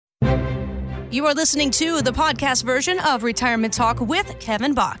You are listening to the podcast version of Retirement Talk with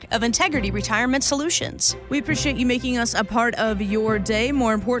Kevin Bach of Integrity Retirement Solutions. We appreciate you making us a part of your day.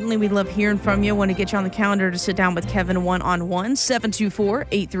 More importantly, we love hearing from you. Want to get you on the calendar to sit down with Kevin one-on-one.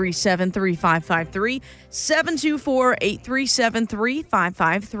 724-837-3553.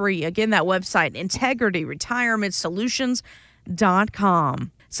 724-837-3553. Again, that website,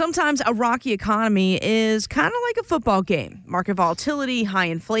 integrityretirementsolutions.com. Sometimes a rocky economy is kind of like a football game. Market volatility, high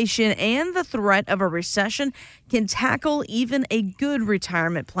inflation, and the threat of a recession can tackle even a good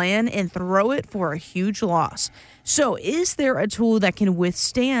retirement plan and throw it for a huge loss. So is there a tool that can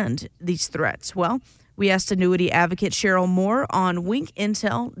withstand these threats? Well, we asked annuity advocate Cheryl Moore on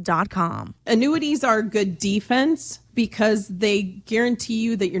winkintel.com. Annuities are good defense because they guarantee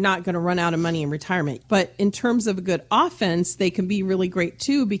you that you're not going to run out of money in retirement. But in terms of a good offense, they can be really great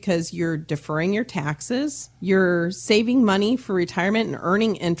too because you're deferring your taxes, you're saving money for retirement and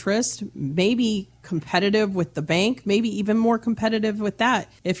earning interest, maybe competitive with the bank, maybe even more competitive with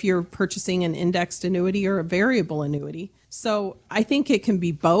that if you're purchasing an indexed annuity or a variable annuity. So I think it can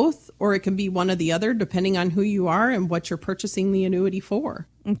be both, or it can be one or the other, depending on who you are and what you're purchasing the annuity for.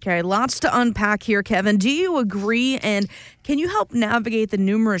 Okay, lots to unpack here, Kevin. Do you agree? And can you help navigate the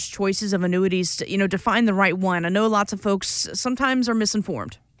numerous choices of annuities to find the right one? I know lots of folks sometimes are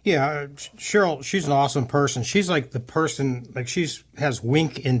misinformed. Yeah, Cheryl, she's an awesome person. She's like the person, has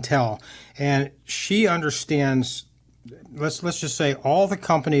Wink Intel, and she understands, let's just say all the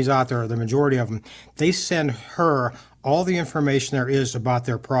companies out there, the majority of them, they send her all the information there is about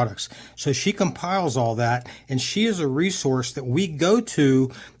their products. So she compiles all that, and she is a resource that we go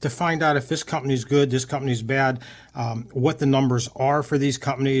to find out if this company's good, this company's bad, what the numbers are for these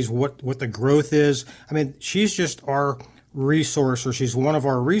companies, what the growth is. I mean, she's just our resource, or she's one of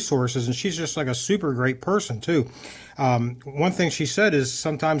our resources, and she's just like a super great person too. One thing she said is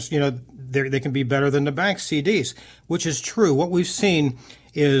sometimes, they can be better than the bank CDs, which is true. What we've seen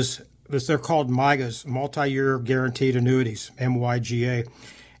is they're called MYGAs, multi-year guaranteed annuities, MYGA.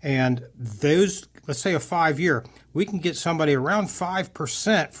 And those, let's say a 5-year, we can get somebody around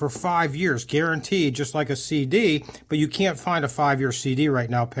 5% for 5 years, guaranteed, just like a CD, but you can't find a 5-year CD right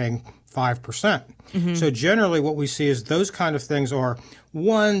now paying 5%. Mm-hmm. So generally what we see is those kind of things are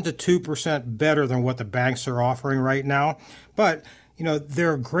 1 to 2% better than what the banks are offering right now. But,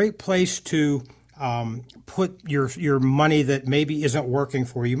 they're a great place to put your money that maybe isn't working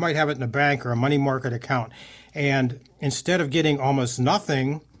for you. You might have it in a bank or a money market account. And instead of getting almost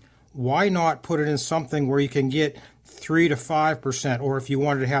nothing, why not put it in something where you can get 3 to 5%? Or if you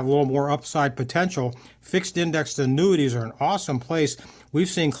wanted to have a little more upside potential, fixed indexed annuities are an awesome place. We've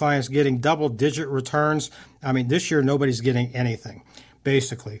seen clients getting double-digit returns. I mean, this year nobody's getting anything,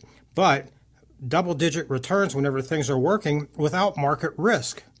 basically. But double-digit returns whenever things are working without market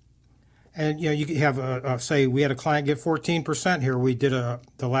risk. And, you could have, say, we had a client get 14% here. We did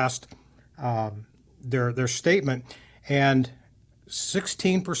the last, their statement, and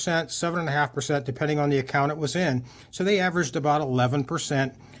 16%, 7.5%, depending on the account it was in. So they averaged about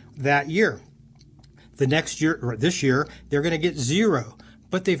 11% that year. The next year, or this year, they're going to get 0.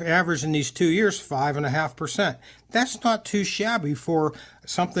 But they've averaged in these 2 years 5.5%. That's not too shabby for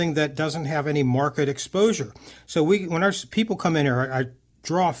something that doesn't have any market exposure. So when our people come in here, I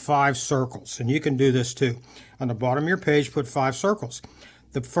draw 5 circles, and you can do this too. On the bottom of your page, put 5 circles.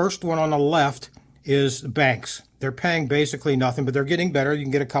 The first one on the left is banks. They're paying basically nothing, but they're getting better. You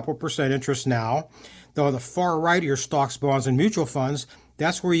can get a couple percent interest now. Though on the far right are your stocks, bonds, and mutual funds.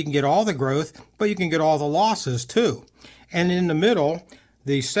 That's where you can get all the growth, but you can get all the losses too. And in the middle,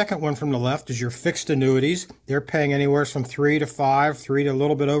 the second one from the left is your fixed annuities. They're paying anywhere from 3 to 5, 3 to a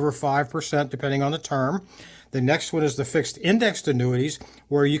little bit over 5%, depending on the term. The next one is the fixed indexed annuities,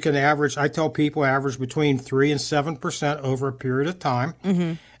 where you can average, I tell people, average between 3 and 7% over a period of time.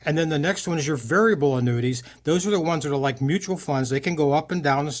 Mm-hmm. And then the next one is your variable annuities. Those are the ones that are like mutual funds. They can go up and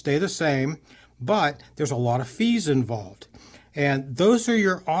down and stay the same, but there's a lot of fees involved. And those are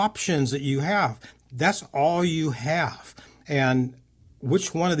your options that you have. That's all you have. And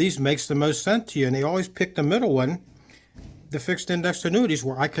which one of these makes the most sense to you? And they always pick the middle one, the fixed indexed annuities,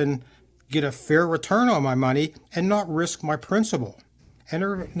 where I can get a fair return on my money and not risk my principal.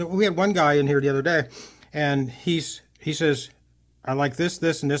 And we had one guy in here the other day, and he says, I like this,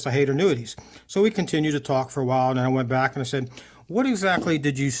 this, and this. I hate annuities. So we continued to talk for a while, and then I went back and I said, what exactly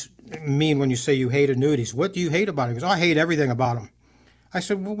did you mean when you say you hate annuities? What do you hate about it? He goes, I hate everything about them. I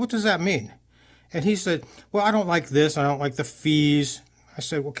said, well, what does that mean? And he said, well, I don't like this. I don't like the fees. I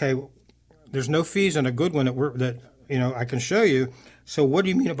said, okay, there's no fees in a good one that I can show you. So what do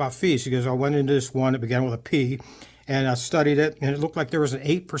you mean about fees? He goes, I went into this one that began with a P, and I studied it, and it looked like there was an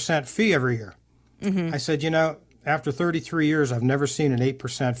 8% fee every year. I said, after 33 years, I've never seen an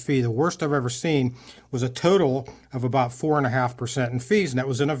 8% fee. The worst I've ever seen was a total of about 4.5% in fees, and that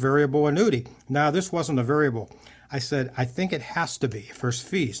was in a variable annuity. Now, this wasn't a variable. I said, I think it has to be for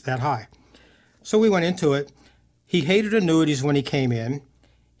fees that high. So we went into it. He hated annuities when he came in.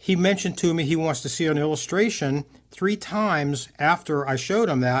 He mentioned to me he wants to see an illustration 3 times after I showed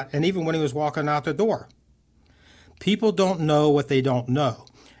him that, and even when he was walking out the door. People don't know what they don't know.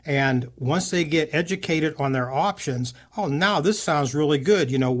 And once they get educated on their options, oh, now this sounds really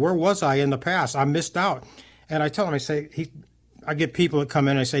good. Where was I in the past? I missed out. And I tell them, I get people that come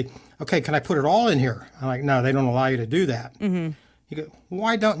in and I say, okay, can I put it all in here? I'm like, no, they don't allow you to do that. Mm-hmm. You go,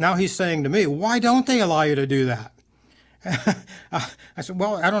 why don't, now he's saying to me, why don't they allow you to do that? I said,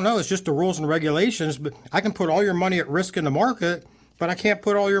 well, I don't know. It's just the rules and regulations, but I can put all your money at risk in the market, but I can't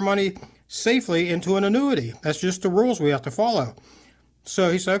put all your money safely into an annuity. That's just the rules we have to follow.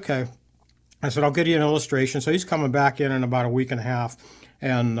 So he said, okay. I said, I'll get you an illustration. So he's coming back in about a week and a half,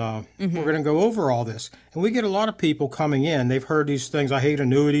 and we're going to go over all this. And we get a lot of people coming in. They've heard these things, I hate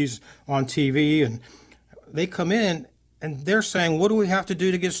annuities, on TV, and they come in, and they're saying, what do we have to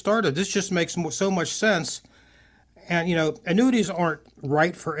do to get started? This just makes so much sense. And, annuities aren't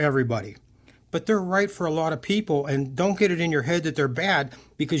right for everybody, but they're right for a lot of people. And don't get it in your head that they're bad,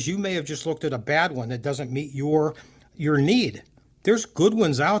 because you may have just looked at a bad one that doesn't meet your need. There's good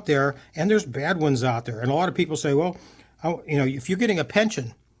ones out there, and there's bad ones out there. And a lot of people say, well, if you're getting a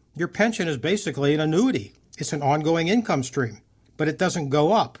pension, your pension is basically an annuity. It's an ongoing income stream, but it doesn't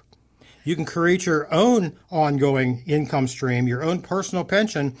go up. You can create your own ongoing income stream, your own personal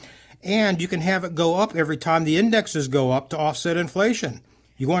pension, and you can have it go up every time the indexes go up to offset inflation.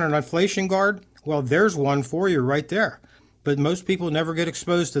 You want an inflation guard? Well, there's one for you right there. But most people never get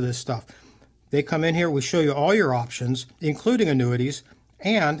exposed to this stuff. They come in here, we show you all your options, including annuities,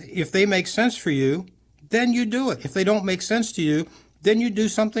 and if they make sense for you, then you do it. If they don't make sense to you, then you do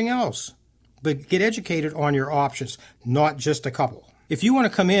something else. But get educated on your options, not just a couple. If you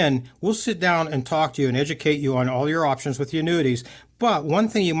want to come in, we'll sit down and talk to you and educate you on all your options with the annuities. But one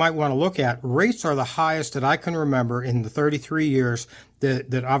thing you might want to look at, rates are the highest that I can remember in the 33 years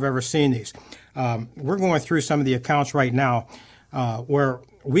that I've ever seen these. We're going through some of the accounts right now where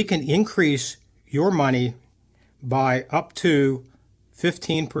we can increase your money by up to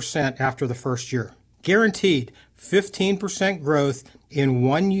 15% after the first year. Guaranteed 15% growth in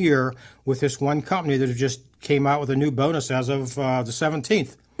 1 year with this one company that just came out with a new bonus as of the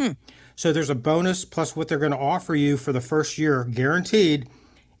 17th. So there's a bonus plus what they're going to offer you for the first year, guaranteed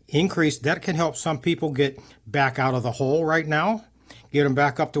increase. That can help some people get back out of the hole right now, get them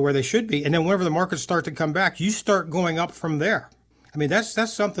back up to where they should be. And then whenever the markets start to come back, you start going up from there. I mean, that's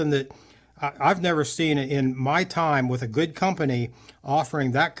something that I've never seen in my time with a good company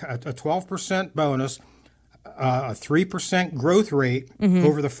offering that a 12% bonus, a 3% growth rate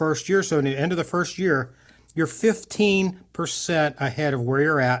over the first year. So in the end of the first year, you're 15% ahead of where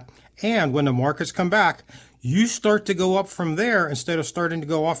you're at. And when the markets come back, you start to go up from there instead of starting to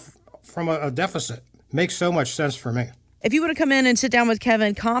go off from a deficit. Makes so much sense for me. If you want to come in and sit down with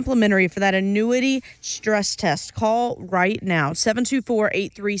Kevin, complimentary for that annuity stress test, call right now,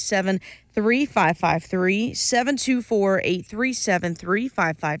 724-837-3553,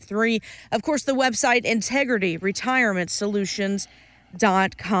 724-837-3553. Of course, the website, integrityretirementsolutions.com.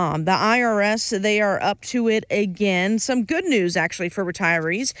 The IRS, they are up to it again. Some good news, actually, for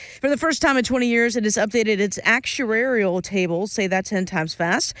retirees. For the first time in 20 years, it has updated its actuarial tables, say that 10 times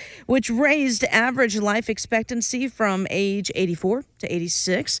fast, which raised average life expectancy from age 84 to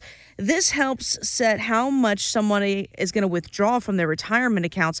 86. This helps set how much somebody is going to withdraw from their retirement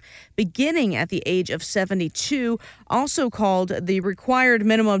accounts beginning at the age of 72, also called the required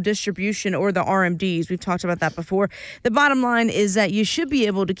minimum distribution, or the RMDs. We've talked about that before. The bottom line is that you should be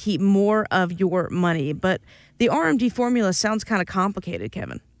able to keep more of your money, but the RMD formula sounds kind of complicated,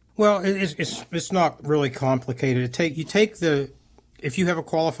 Kevin. Well, it's not really complicated. If you have a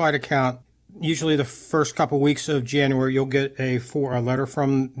qualified account, usually the first couple of weeks of January, you'll get a letter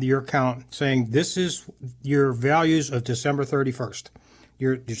from your account saying this is your values of December 31st.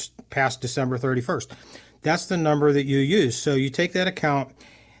 You're just past December 31st. That's the number that you use. So you take that account.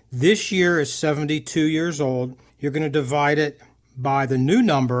 This year is 72 years old. You're going to divide it by the new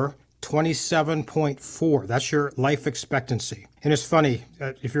number, 27.4. That's your life expectancy. And it's funny,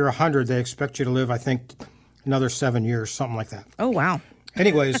 if you're 100, they expect you to live, I think, another 7 years, something like that. Oh, wow.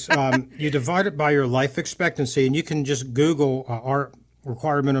 Anyways, you divide it by your life expectancy, and you can just Google our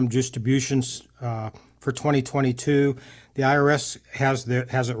required minimum distributions for 2022. The IRS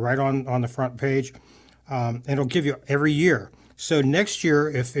has it right on the front page, and it'll give you every year. So next year,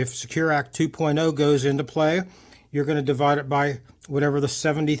 if Secure Act 2.0 goes into play, you're going to divide it by whatever the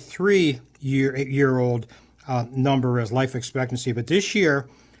 73-year-old number is, life expectancy. But this year,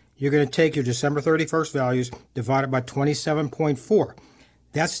 you're going to take your December 31st values, divide it by 27.4.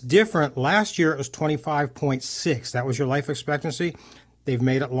 That's different. Last year, it was 25.6. That was your life expectancy. They've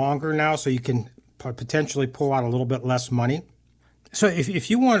made it longer now, so you can potentially pull out a little bit less money. So if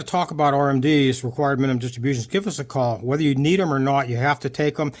you want to talk about RMDs, required minimum distributions, give us a call. Whether you need them or not, you have to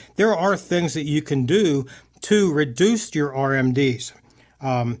take them. There are things that you can do to reduce your RMDs.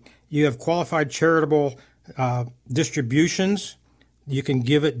 You have qualified charitable distributions. You can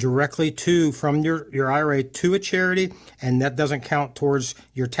give it directly from your IRA to a charity, and that doesn't count towards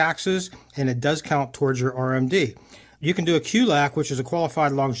your taxes, and it does count towards your RMD. You can do a QLAC, which is a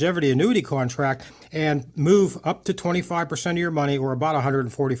qualified longevity annuity contract, and move up to 25% of your money, or about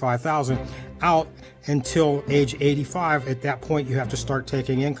 $145,000, out until age 85. At that point, you have to start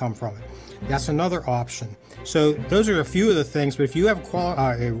taking income from it. That's another option. So those are a few of the things. But if you have a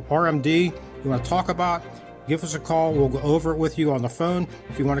RMD you want to talk about, give us a call. We'll go over it with you on the phone.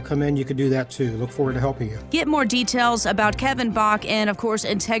 If you want to come in, you can do that too. Look forward to helping you. Get more details about Kevin Bach and, of course,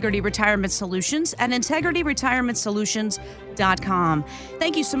 Integrity Retirement Solutions at integrityretirementsolutions.com.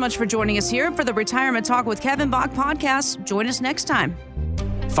 Thank you so much for joining us here for the Retirement Talk with Kevin Bach podcast. Join us next time.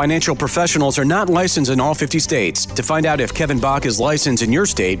 Financial professionals are not licensed in all 50 states. To find out if Kevin Bach is licensed in your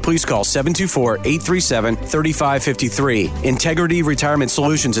state, please call 724-837-3553. Integrity Retirement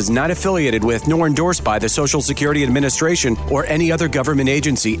Solutions is not affiliated with nor endorsed by the Social Security Administration or any other government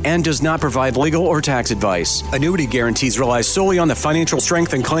agency and does not provide legal or tax advice. Annuity guarantees rely solely on the financial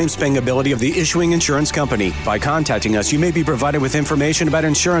strength and claims-paying ability of the issuing insurance company. By contacting us, you may be provided with information about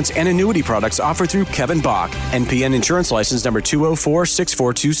insurance and annuity products offered through Kevin Bach, NPN Insurance License number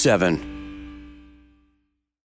 2046427.